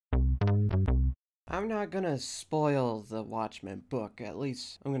I'm not gonna spoil the Watchmen book, at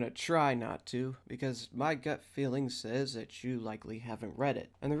least I'm gonna try not to, because my gut feeling says that you likely haven't read it.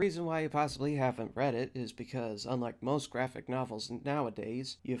 And the reason why you possibly haven't read it is because, unlike most graphic novels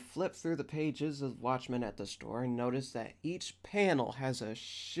nowadays, you flip through the pages of Watchmen at the store and notice that each panel has a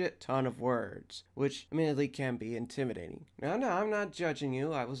shit ton of words, which admittedly can be intimidating. No, I'm not judging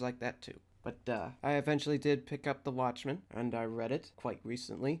you, I was like that too. But I eventually did pick up The Watchmen, and I read it quite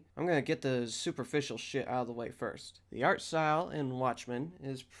recently. I'm gonna get the superficial shit out of the way first. The art style in Watchmen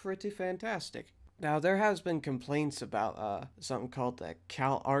is pretty fantastic. Now, there has been complaints about something called the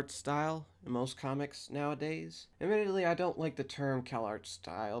Cal Art style in most comics nowadays. Admittedly, I don't like the term Cal Art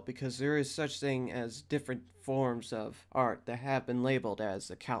style because there is such thing as different forms of art that have been labeled as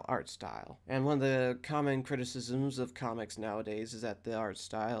the Cal Art style. And one of the common criticisms of comics nowadays is that the art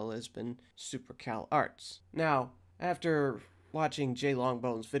style has been super Cal Arts. Now, after watching Jay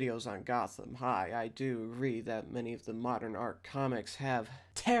Longbone's videos on Gotham High, I do agree that many of the modern art comics have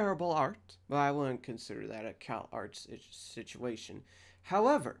terrible art, but I wouldn't consider that a Cal Arts situation.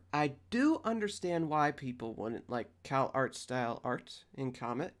 However, I do understand why people wouldn't like Cal Art style art in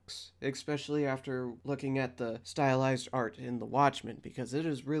comics, especially after looking at the stylized art in The Watchmen, because it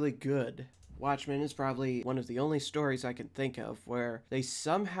is really good. Watchmen is probably one of the only stories I can think of where they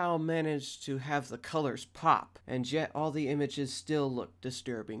somehow managed to have the colors pop, and yet all the images still look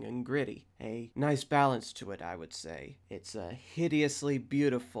disturbing and gritty. A nice balance to it, I would say. It's hideously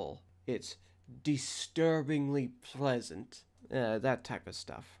beautiful. It's disturbingly pleasant. That type of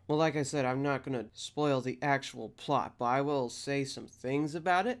stuff. Well, like I said, I'm not going to spoil the actual plot, but I will say some things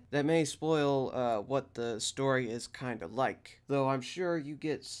about it that may spoil what the story is kind of like. Though I'm sure you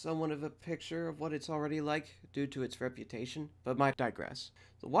get somewhat of a picture of what it's already like due to its reputation, but might digress.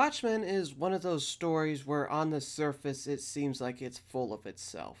 The Watchmen is one of those stories where on the surface it seems like it's full of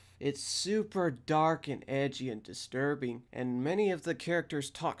itself. It's super dark and edgy and disturbing, and many of the characters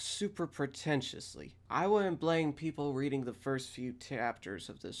talk super pretentiously. I wouldn't blame people reading the first few chapters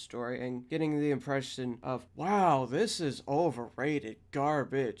of this story and getting the impression of, wow, this is overrated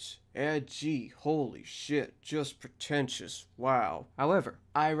garbage. Edgy, holy shit, just pretentious, wow. However,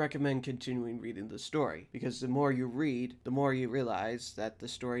 I recommend continuing reading the story, because the more you read, the more you realize that the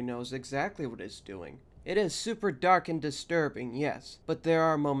story knows exactly what it's doing. It is super dark and disturbing, yes, but there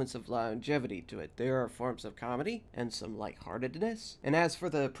are moments of longevity to it. There are forms of comedy and some lightheartedness. And as for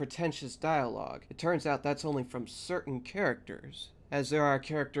the pretentious dialogue, it turns out that's only from certain characters, as there are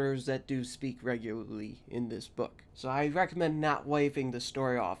characters that do speak regularly in this book. So I recommend not waving the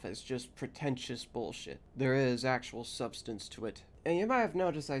story off as just pretentious bullshit. There is actual substance to it. And you might have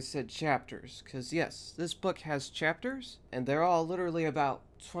noticed I said chapters, because yes, this book has chapters, and they're all literally about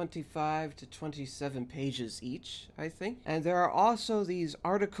 25 to 27 pages each, I think. And there are also these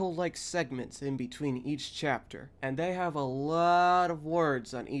article-like segments in between each chapter, and they have a lot of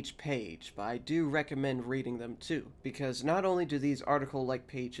words on each page, but I do recommend reading them too, because not only do these article-like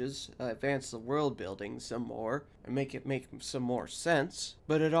pages advance the world building some more, and make it make some more sense,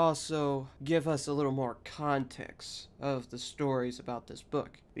 but it also give us a little more context of the stories about this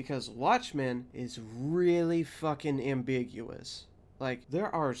book, because Watchmen is really fucking ambiguous. Like,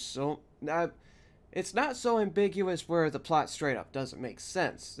 there are it's not so ambiguous where the plot straight up doesn't make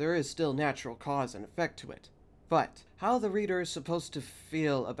sense. There is still natural cause and effect to it. But how the reader is supposed to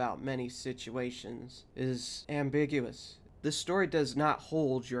feel about many situations is ambiguous. This story does not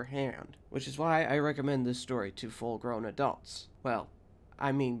hold your hand, which is why I recommend this story to full-grown adults. Well,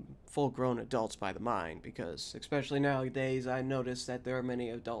 I mean full-grown adults by the mind, because especially nowadays I notice that there are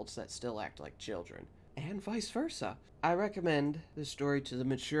many adults that still act like children. And vice versa. I recommend this story to the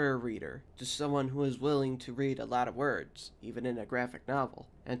mature reader, to someone who is willing to read a lot of words, even in a graphic novel,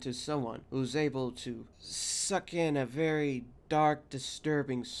 and to someone who's able to suck in a very dark,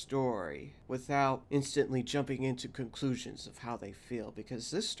 disturbing story without instantly jumping into conclusions of how they feel,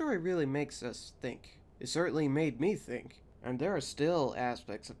 because this story really makes us think. It certainly made me think. And there are still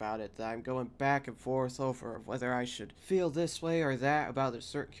aspects about it that I'm going back and forth over of whether I should feel this way or that about a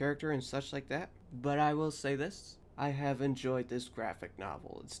certain character and such like that. But I will say this, I have enjoyed this graphic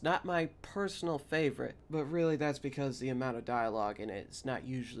novel. It's not my personal favorite, but really that's because the amount of dialogue in it is not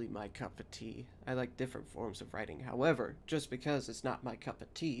usually my cup of tea. I like different forms of writing. However, just because it's not my cup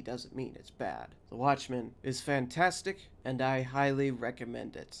of tea doesn't mean it's bad. The Watchmen is fantastic, and I highly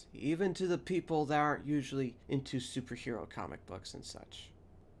recommend it, even to the people that aren't usually into superhero comic books and such.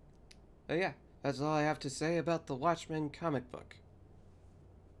 But yeah, that's all I have to say about the Watchmen comic book.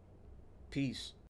 Peace.